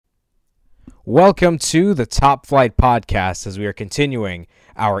Welcome to the Top Flight Podcast as we are continuing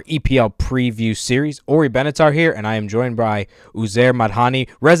our EPL preview series. Ori Benatar here, and I am joined by Uzair Madhani,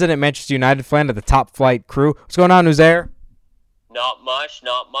 resident Manchester United fan of the Top Flight crew. What's going on, Uzair? Not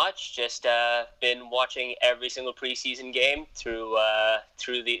much. Just been watching every single preseason game through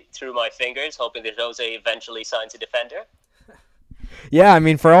my fingers, hoping that Jose eventually signs a defender. Yeah, I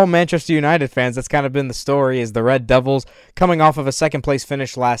mean, for all Manchester United fans, that's kind of been the story, is the Red Devils coming off of a second-place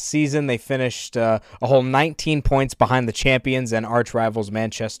finish last season. They finished a whole 19 points behind the champions and arch-rivals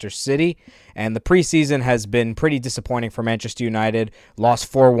Manchester City, and the preseason has been pretty disappointing for Manchester United.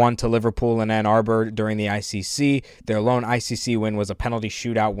 Lost 4-1 to Liverpool in Ann Arbor during the ICC. Their lone ICC win was a penalty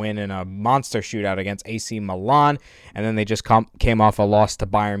shootout win in a monster shootout against AC Milan, and then they just came off a loss to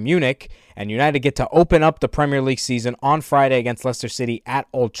Bayern Munich. And United get to open up the Premier League season on Friday against Leicester City at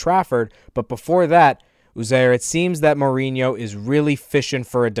Old Trafford. But before that, Uzair, it seems that Mourinho is really fishing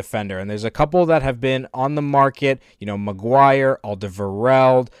for a defender. And there's a couple that have been on the market, Maguire,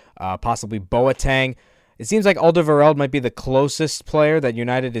 Alderweireld, possibly Boateng. It seems like Alderweireld might be the closest player that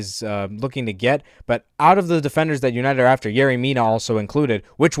United is looking to get. But out of the defenders that United are after, Yerry Mina also included,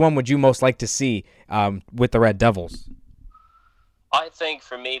 which one would you most like to see with the Red Devils? I think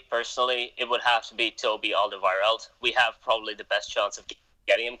for me personally, it would have to be Toby Alderweireld. We have probably the best chance of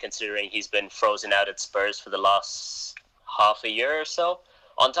getting him, considering he's been frozen out at Spurs for the last half a year or so.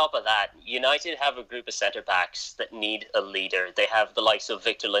 On top of that, United have a group of centre-backs that need a leader. They have the likes of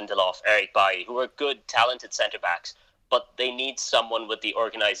Victor Lindelof, Eric Bailly, who are good, talented centre-backs, but they need someone with the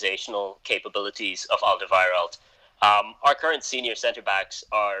organisational capabilities of Alderweireld. Our current senior centre-backs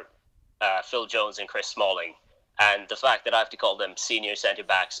are Phil Jones and Chris Smalling. And the fact that I have to call them senior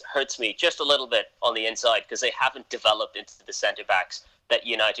centre-backs hurts me just a little bit on the inside because they haven't developed into the centre-backs that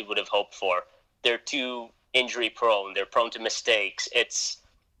United would have hoped for. They're too injury-prone. They're prone to mistakes.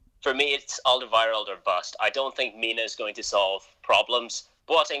 For me, it's Alderweireld or bust. I don't think Mina is going to solve problems.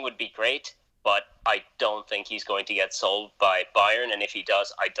 Boateng would be great, but I don't think he's going to get sold by Bayern. And if he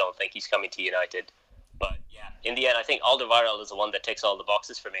does, I don't think he's coming to United. But yeah, in the end, I think Alderweireld is the one that ticks all the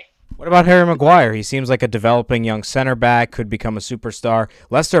boxes for me. What about Harry Maguire? He seems like a developing young center back, could become a superstar.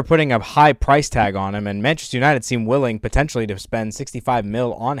 Leicester are putting a high price tag on him, and Manchester United seem willing potentially to spend 65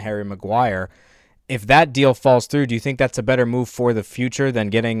 mil on Harry Maguire. If that deal falls through, do you think that's a better move for the future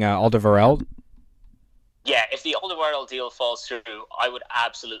than getting Alderweireld? Yeah, if the Alderweireld deal falls through, I would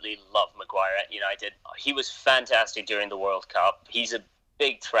absolutely love Maguire at United. He was fantastic during the World Cup. He's a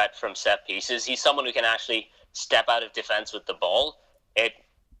big threat from set pieces. He's someone who can actually step out of defense with the ball.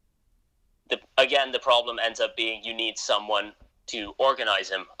 The problem ends up being you need someone to organize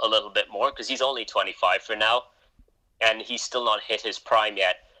him a little bit more because he's only 25 for now and he's still not hit his prime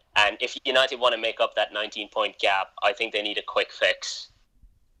yet. And if United want to make up that 19-point gap, I think they need a quick fix.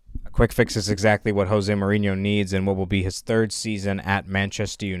 A quick fix is exactly what Jose Mourinho needs in what will be his third season at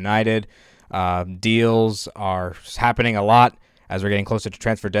Manchester United. Deals are happening a lot as we're getting closer to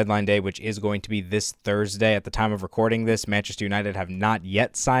transfer deadline day, which is going to be this Thursday. At the time of recording this, Manchester United have not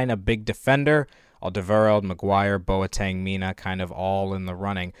yet signed a big defender. Alderweireld, Maguire, Boateng, Mina, kind of all in the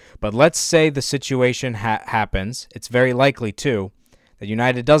running. But let's say the situation happens. It's very likely, too, that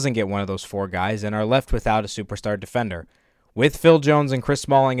United doesn't get one of those four guys and are left without a superstar defender. With Phil Jones and Chris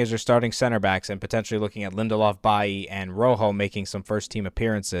Smalling as your starting center backs and potentially looking at Lindelof, Bailly, and Rojo making some first-team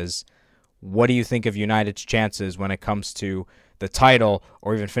appearances, what do you think of United's chances when it comes to the title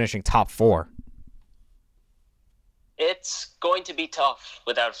or even finishing top four? It's going to be tough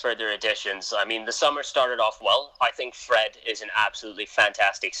without further additions. I mean, the summer started off well. I think Fred is an absolutely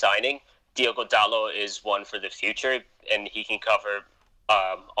fantastic signing. Diogo Dalot is one for the future, and he can cover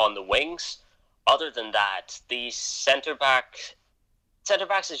on the wings. Other than that, the centre-backs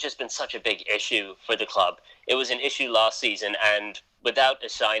has just been such a big issue for the club. It was an issue last season, and without a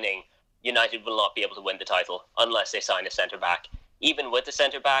signing, United will not be able to win the title unless they sign a centre-back. Even with the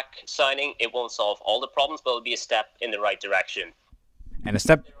centre-back signing, it won't solve all the problems, but it'll be a step in the right direction. And a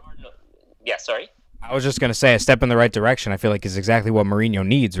step... Yeah, sorry? I was just going to say a step in the right direction, I feel like, is exactly what Mourinho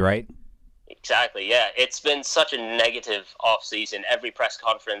needs, right? Exactly, yeah. It's been such a negative off-season. Every press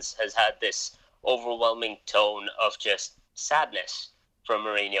conference has had this overwhelming tone of just sadness from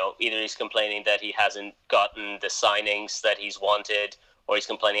Mourinho. Either he's complaining that he hasn't gotten the signings that he's wanted, or he's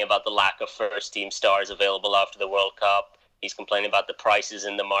complaining about the lack of first-team stars available after the World Cup. He's complaining about the prices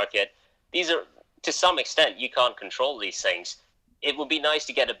in the market. These are, to some extent, you can't control these things. It would be nice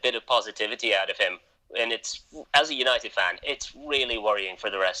to get a bit of positivity out of him. And it's, as a United fan, it's really worrying for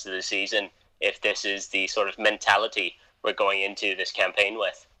the rest of the season if this is the sort of mentality we're going into this campaign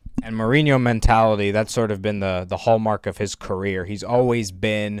with. And Mourinho mentality, that's sort of been the hallmark of his career. He's always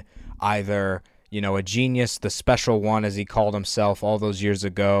been either, a genius, the special one, as he called himself all those years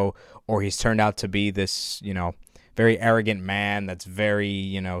ago, or he's turned out to be this, very arrogant man that's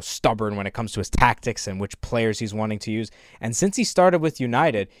very, stubborn when it comes to his tactics and which players he's wanting to use. And since he started with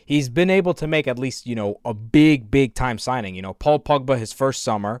United, he's been able to make at least, a big time signing. Paul Pogba his first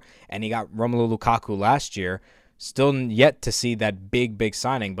summer, and he got Romelu Lukaku last year. Still yet to see that big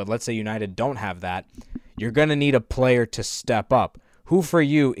signing, but let's say United don't have that. You're going to need a player to step up. Who for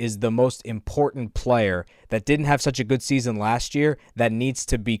you is the most important player that didn't have such a good season last year that needs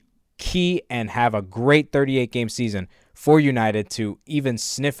to be key and have a great 38-game season for United to even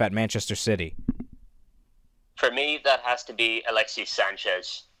sniff at Manchester City? For me, that has to be Alexis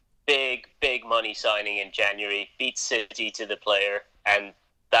Sanchez. Big money signing in January, beat City to the player, and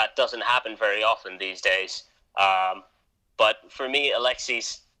that doesn't happen very often these days. But for me,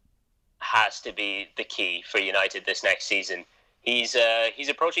 Alexis has to be the key for United this next season. He's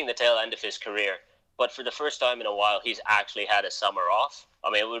approaching the tail end of his career, but for the first time in a while, he's actually had a summer off. I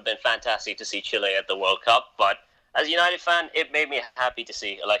mean, it would have been fantastic to see Chile at the World Cup, but as a United fan, it made me happy to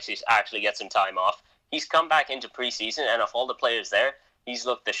see Alexis actually get some time off. He's come back into preseason, and of all the players there, he's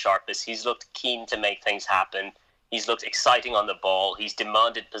looked the sharpest. He's looked keen to make things happen. He's looked exciting on the ball. He's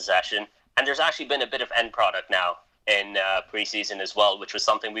demanded possession. And there's actually been a bit of end product now in preseason as well, which was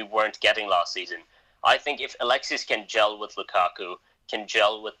something we weren't getting last season. I think if Alexis can gel with Lukaku, can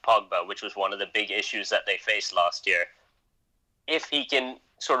gel with Pogba, which was one of the big issues that they faced last year, if he can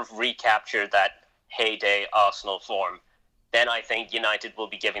sort of recapture that heyday Arsenal form, then I think United will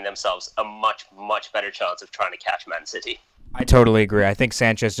be giving themselves a much better chance of trying to catch Man City. I totally agree. I think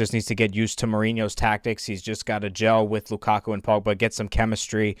Sanchez just needs to get used to Mourinho's tactics. He's just got to gel with Lukaku and Pogba, get some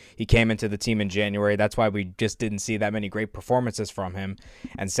chemistry. He came into the team in January. That's why we just didn't see that many great performances from him.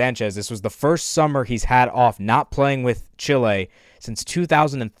 And Sanchez, this was the first summer he's had off not playing with Chile since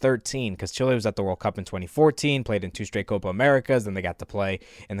 2013, because Chile was at the World Cup in 2014, played in 2 straight Copa Americas, then they got to play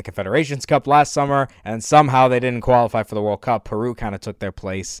in the Confederations Cup last summer, and somehow they didn't qualify for the World Cup. Peru kind of took their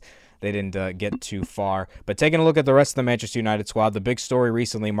place. They didn't get too far. But taking a look at the rest of the Manchester United squad, the big story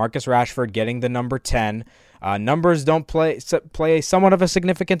recently, Marcus Rashford getting the number 10. Numbers don't play somewhat of a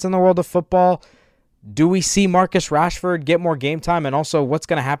significance in the world of football. Do we see Marcus Rashford get more game time? And also, what's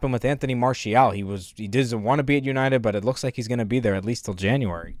going to happen with Anthony Martial? He doesn't want to be at United, but it looks like he's going to be there at least till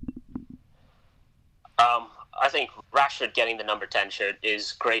January. I think Rashford getting the number 10 shirt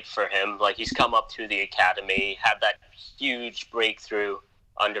is great for him. Like, he's come up through the academy, had that huge breakthrough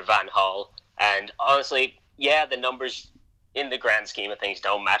under Van Gaal, and honestly, yeah, the numbers in the grand scheme of things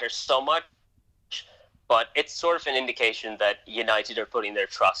don't matter so much, but it's sort of an indication that United are putting their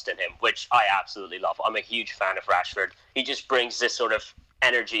trust in him, which I absolutely love. I'm a huge fan of Rashford. He just brings this sort of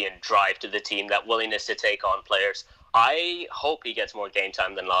energy and drive to the team, that willingness to take on players. I hope he gets more game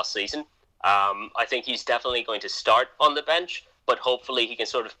time than last season. I think he's definitely going to start on the bench, but hopefully he can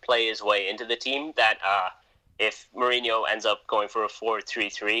sort of play his way into the team, that if Mourinho ends up going for a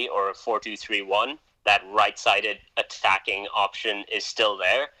 4-3-3 or a 4-2-3-1, that right-sided attacking option is still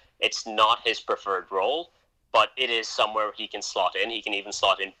there. It's not his preferred role, but it is somewhere he can slot in. He can even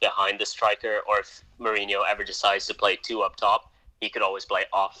slot in behind the striker, or if Mourinho ever decides to play 2 up top, he could always play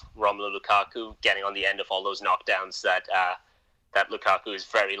off Romelu Lukaku, getting on the end of all those knockdowns that Lukaku is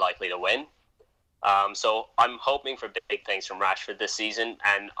very likely to win. So I'm hoping for big things from Rashford this season,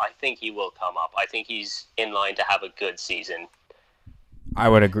 and I think he will come up. I think he's in line to have a good season. I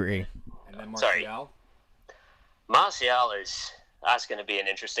would agree. And then Martial? Martial that's going to be an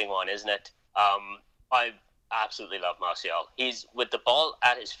interesting one, isn't it? I absolutely love Martial. He's, with the ball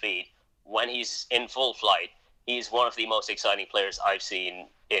at his feet, when he's in full flight, he's one of the most exciting players I've seen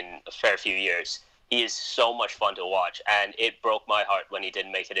in a fair few years. He is so much fun to watch, and it broke my heart when he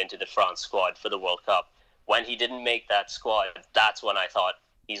didn't make it into the France squad for the World Cup. When he didn't make that squad, that's when I thought,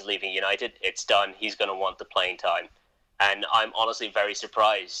 he's leaving United. It's done. He's going to want the playing time. And I'm honestly very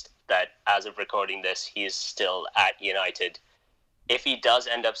surprised that as of recording this, he is still at United. If he does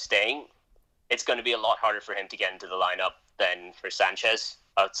end up staying, it's going to be a lot harder for him to get into the lineup than for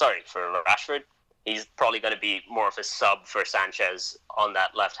for Rashford. He's probably going to be more of a sub for Sanchez on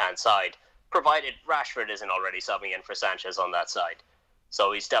that left-hand side, provided Rashford isn't already subbing in for Sanchez on that side.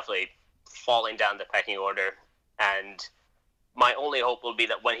 So he's definitely falling down the pecking order. And my only hope will be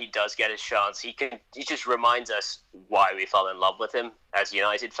that when he does get his chance, he just reminds us why we fell in love with him as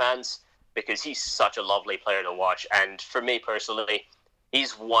United fans, because he's such a lovely player to watch. And for me personally,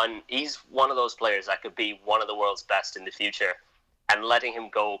 he's one of those players that could be one of the world's best in the future. And letting him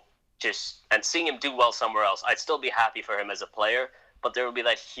go and seeing him do well somewhere else, I'd still be happy for him as a player, but there will be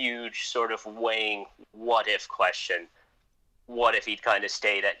that huge sort of weighing what-if question. what if he'd kind of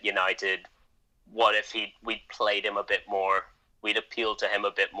stayed at United? What if we'd played him a bit more? We'd appealed to him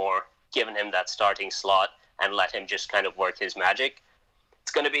a bit more, given him that starting slot, and let him just kind of work his magic.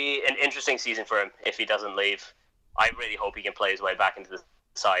 It's going to be an interesting season for him if he doesn't leave. I really hope he can play his way back into the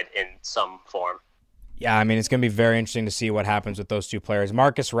side in some form. Yeah, I mean, it's going to be very interesting to see what happens with those two players.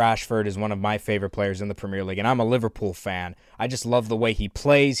 Marcus Rashford is one of my favorite players in the Premier League, and I'm a Liverpool fan. I just love the way he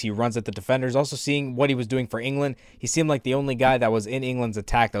plays. He runs at the defenders. Also, seeing what he was doing for England, he seemed like the only guy that was in England's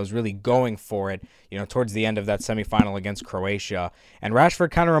attack that was really going for it, towards the end of that semifinal against Croatia. And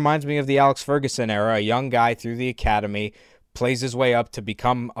Rashford kind of reminds me of the Alex Ferguson era, a young guy through the academy, plays his way up to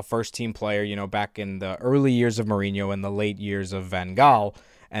become a first-team player, back in the early years of Mourinho and the late years of Van Gaal,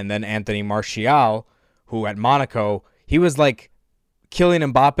 and then Anthony Martial, who at Monaco, he was like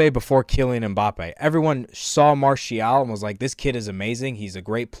Kylian Mbappe before Kylian Mbappe. Everyone saw Martial and was like, this kid is amazing. He's a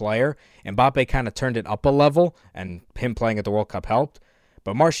great player. Mbappe kind of turned it up a level, and him playing at the World Cup helped.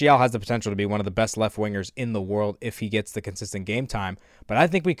 But Martial has the potential to be one of the best left wingers in the world if he gets the consistent game time. But I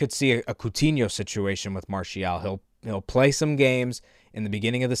think we could see a Coutinho situation with Martial. He'll play some games in the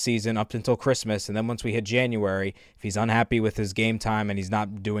beginning of the season up until Christmas, and then once we hit January, if he's unhappy with his game time and he's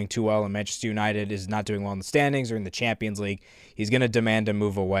not doing too well and Manchester United is not doing well in the standings or in the Champions League, he's going to demand a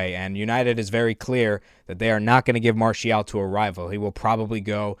move away. And United is very clear that they are not going to give Martial to a rival. He will probably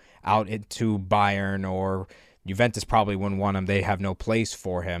go out into Bayern, or Juventus probably wouldn't want him. They have no place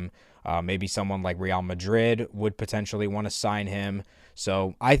for him. Maybe someone like Real Madrid would potentially want to sign him.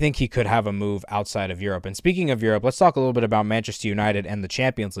 So I think he could have a move outside of Europe. And speaking of Europe, let's talk a little bit about Manchester United and the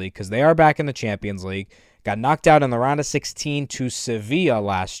Champions League, because they are back in the Champions League. Got knocked out in the round of 16 to Sevilla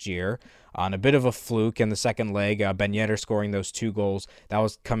last year on a bit of a fluke in the second leg. Ben Yedder scoring those 2 goals. That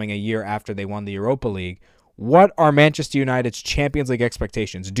was coming a year after they won the Europa League. What are Manchester United's Champions League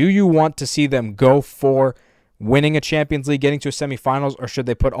expectations? Do you want to see them go for winning a Champions League, getting to a semifinals, or should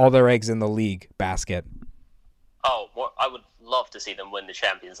they put all their eggs in the league basket? Oh, well, I would love to see them win the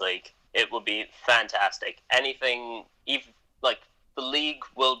Champions League. It would be fantastic. Anything, even like the league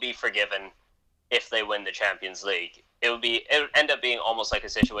will be forgiven if they win the Champions League. It would end up being almost like a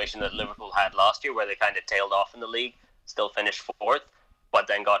situation that Liverpool had last year, where they kind of tailed off in the league, still finished 4th, but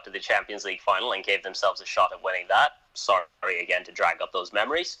then got to the Champions League final and gave themselves a shot at winning that. Sorry again to drag up those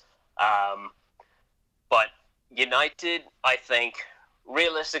memories. But United, I think,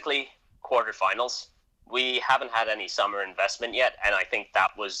 realistically, quarterfinals. We haven't had any summer investment yet, and I think that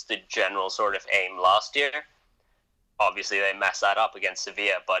was the general sort of aim last year. Obviously, they messed that up against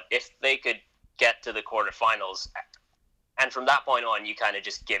Sevilla, but if they could get to the quarterfinals, and from that point on, you kind of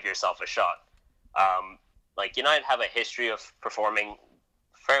just give yourself a shot. United have a history of performing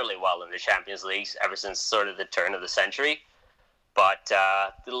fairly well in the Champions Leagues ever since sort of the turn of the century, but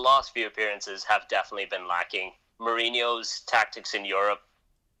the last few appearances have definitely been lacking. Mourinho's tactics in Europe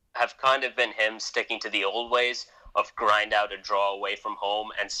have kind of been him sticking to the old ways of grind out a draw away from home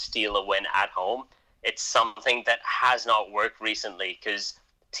and steal a win at home. It's something that has not worked recently, because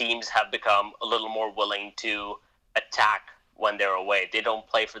teams have become a little more willing to attack when they're away. They don't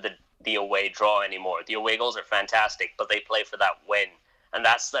play for the away draw anymore. The away goals are fantastic, but they play for that win. And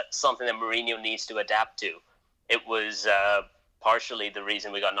that's something that Mourinho needs to adapt to. It was partially the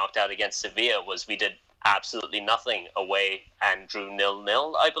reason we got knocked out against Sevilla, was we did absolutely nothing away and drew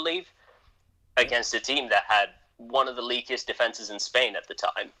 0-0, I believe, against a team that had one of the leakiest defenses in Spain at the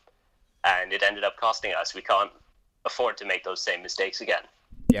time. And it ended up costing us. We can't afford to make those same mistakes again.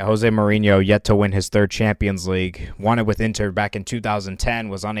 Yeah, Jose Mourinho yet to win his 3rd Champions League. Won it with Inter back in 2010,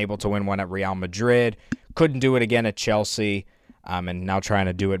 was unable to win one at Real Madrid, couldn't do it again at Chelsea, and now trying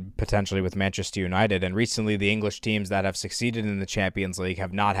to do it potentially with Manchester United. And recently, the English teams that have succeeded in the Champions League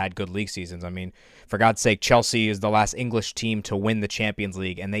have not had good league seasons. I mean, for God's sake, Chelsea is the last English team to win the Champions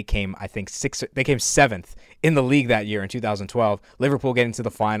League, and they came, I think, 7th in the league that year in 2012. Liverpool getting to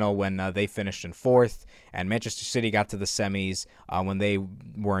the final when they finished in 4th, and Manchester City got to the semis when they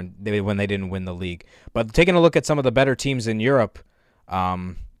didn't win the league. But taking a look at some of the better teams in Europe,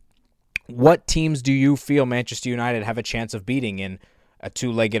 what teams do you feel Manchester United have a chance of beating in a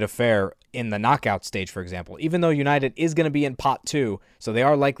 2-legged affair in the knockout stage, for example? Even though United is going to be in pot 2, so they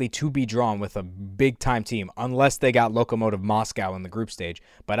are likely to be drawn with a big-time team, unless they got Lokomotiv Moscow in the group stage.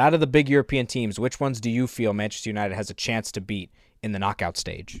 But out of the big European teams, which ones do you feel Manchester United has a chance to beat in the knockout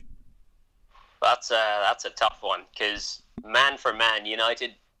stage? That's a tough one, because man for man,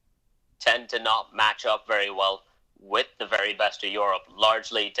 United tend to not match up very well with the very best of Europe,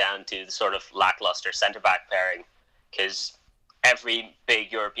 largely down to the sort of lackluster centre-back pairing, because every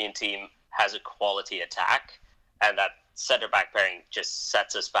big European team has a quality attack, and that centre-back pairing just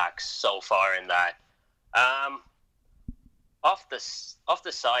sets us back so far in that. Off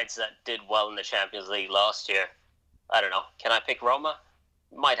the sides that did well in the Champions League last year, I don't know. Can I pick Roma?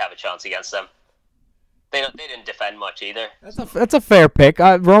 Might have a chance against them. They didn't defend much either. That's a fair pick.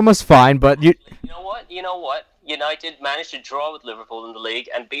 Roma's fine, but You know what? You know what? United managed to draw with Liverpool in the league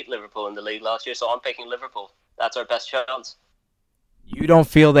and beat Liverpool in the league last year, so I'm picking Liverpool. That's our best chance. you don't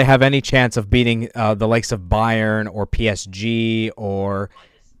feel they have any chance of beating the likes of Bayern or PSG or.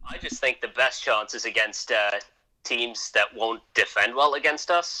 I just think the best chance is against teams that won't defend well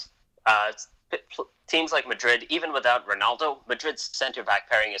against us. Teams like Madrid, even without Ronaldo, Madrid's centre-back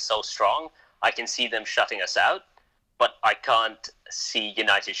pairing is so strong, I can see them shutting us out, but I can't see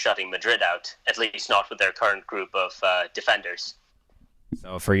United shutting Madrid out, at least not with their current group of defenders.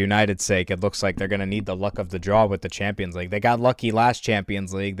 So for United's sake, it looks like they're going to need the luck of the draw with the Champions League. They got lucky last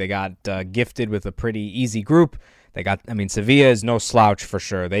Champions League. They got gifted with a pretty easy group. Sevilla is no slouch for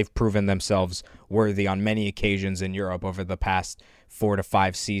sure. They've proven themselves worthy on many occasions in Europe over the past 4 to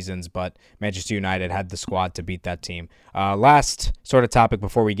 5 seasons, but Manchester United had the squad to beat that team. Last sort of topic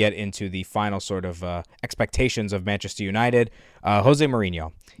before we get into the final sort of expectations of Manchester United, Jose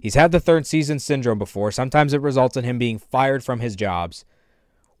Mourinho. He's had the third season syndrome before. Sometimes it results in him being fired from his jobs.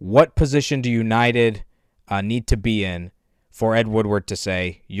 What position do United need to be in for Ed Woodward to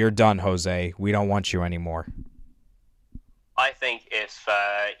say, "You're done, Jose. We don't want you anymore"? I think if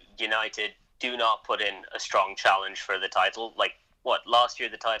United do not put in a strong challenge for the title, last year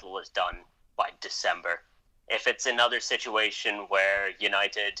the title was done by December. If it's another situation where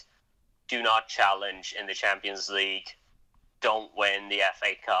United do not challenge in the Champions League, don't win the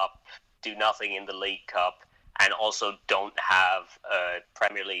FA Cup, do nothing in the League Cup, and also don't have a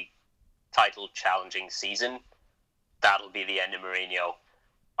Premier League title challenging season, that'll be the end of Mourinho.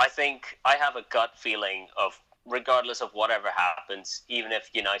 I think I have a gut feeling of, regardless of whatever happens, even if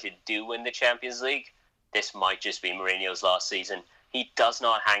United do win the Champions League, this might just be Mourinho's last season. He does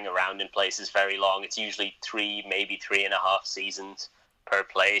not hang around in places very long. It's usually 3, maybe 3.5 seasons per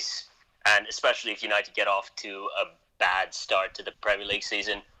place. And especially if United get off to a bad start to the Premier League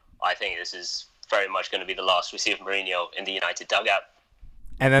season, I think this is very much going to be the last we see of Mourinho in the United dugout.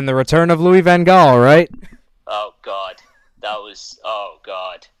 And then the return of Louis van Gaal, right? Oh, God. Oh,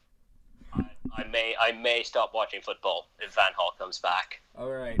 God. I may stop watching football if Van Gaal comes back. All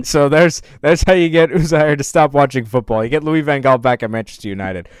right. So there's how you get Uzziah to stop watching football. You get Louis van Gaal back at Manchester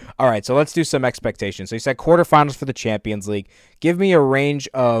United. All right, so let's do some expectations. So you said quarterfinals for the Champions League. Give me a range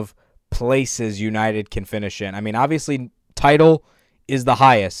of places United can finish in. I mean, obviously, title is the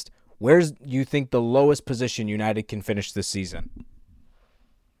highest. Where's you think the lowest position United can finish this season?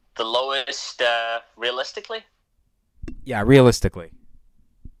 The lowest, realistically? Yeah, realistically.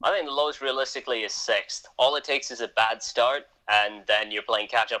 I think the lowest realistically is 6th. All it takes is a bad start, and then you're playing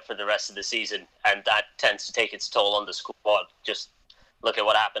catch-up for the rest of the season, and that tends to take its toll on the squad. Just look at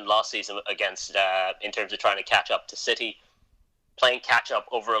what happened last season against, in terms of trying to catch up to City. Playing catch-up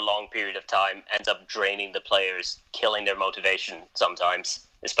over a long period of time ends up draining the players, killing their motivation sometimes,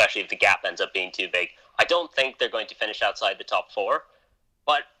 especially if the gap ends up being too big. I don't think they're going to finish outside the top 4,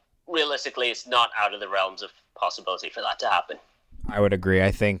 but realistically, it's not out of the realms of possibility for that to happen. I would agree.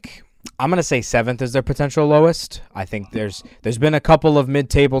 I think I'm going to say 7th is their potential lowest. I think there's been a couple of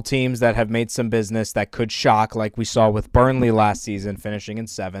mid-table teams that have made some business that could shock, like we saw with Burnley last season, finishing in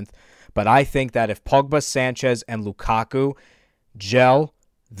 7th. But I think that if Pogba, Sanchez, and Lukaku gel,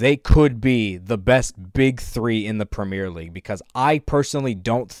 they could be the best big 3 in the Premier League, because I personally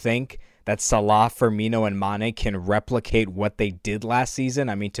don't think that Salah, Firmino, and Mane can replicate what they did last season.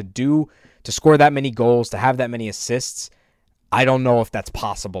 I mean, to score that many goals, to have that many assists, I don't know if that's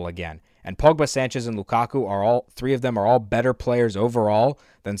possible again. And Pogba, Sanchez, and Lukaku three of them are all better players overall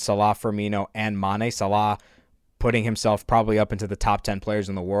than Salah, Firmino, and Mane. Salah putting himself probably up into the top 10 players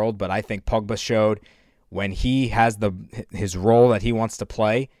in the world, but I think Pogba showed when he has his role that he wants to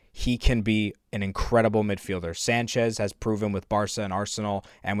play, he can be an incredible midfielder. Sanchez has proven with Barca and Arsenal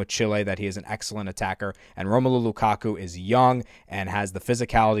and with Chile that he is an excellent attacker. And Romelu Lukaku is young and has the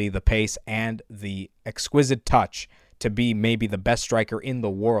physicality, the pace, and the exquisite touch to be maybe the best striker in the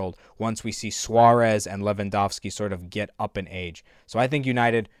world once we see Suarez and Lewandowski sort of get up in age. So I think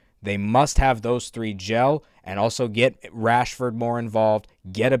United, they must have those 3 gel and also get Rashford more involved,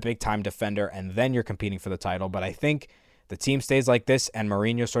 get a big-time defender, and then you're competing for the title. But I think the team stays like this and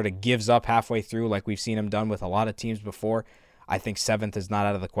Mourinho sort of gives up halfway through like we've seen him done with a lot of teams before. I think 7th is not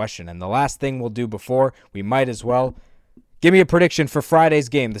out of the question. And the last thing we'll do before, we might as well, give me a prediction for Friday's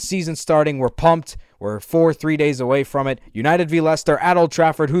game. The season's starting. We're pumped. We're 3 days away from it. United v. Leicester at Old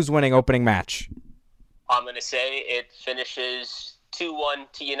Trafford. Who's winning opening match? I'm going to say it finishes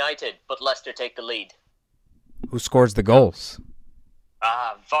 2-1 to United, but Leicester take the lead. Who scores the goals?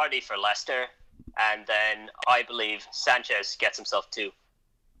 Vardy for Leicester, and then I believe Sanchez gets himself 2.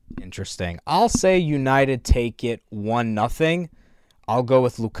 Interesting. I'll say United take it 1-0. I'll go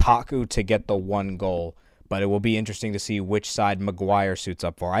with Lukaku to get the 1 goal, but it will be interesting to see which side Maguire suits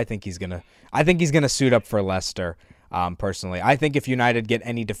up for. I think he's gonna suit up for Leicester. Personally, I think if United get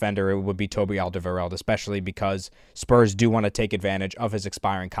any defender, it would be Toby Alderweireld, especially because Spurs do want to take advantage of his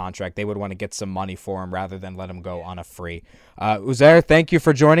expiring contract. They would want to get some money for him rather than let him go on a free. Uzair, thank you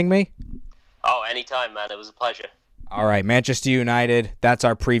for joining me. Oh, anytime, man. It was a pleasure. All right, Manchester United, that's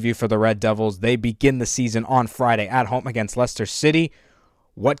our preview for the Red Devils. They begin the season on Friday at home against Leicester City.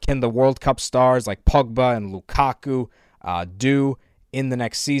 What can the World Cup stars like Pogba and Lukaku do in the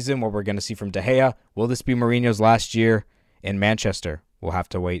next season? What we're going to see from De Gea? Will this be Mourinho's last year in Manchester? We'll have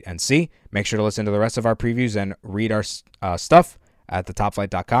to wait and see. Make sure to listen to the rest of our previews and read our stuff at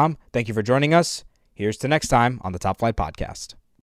thetopflight.com. Thank you for joining us. Here's to next time on the Top Flight Podcast.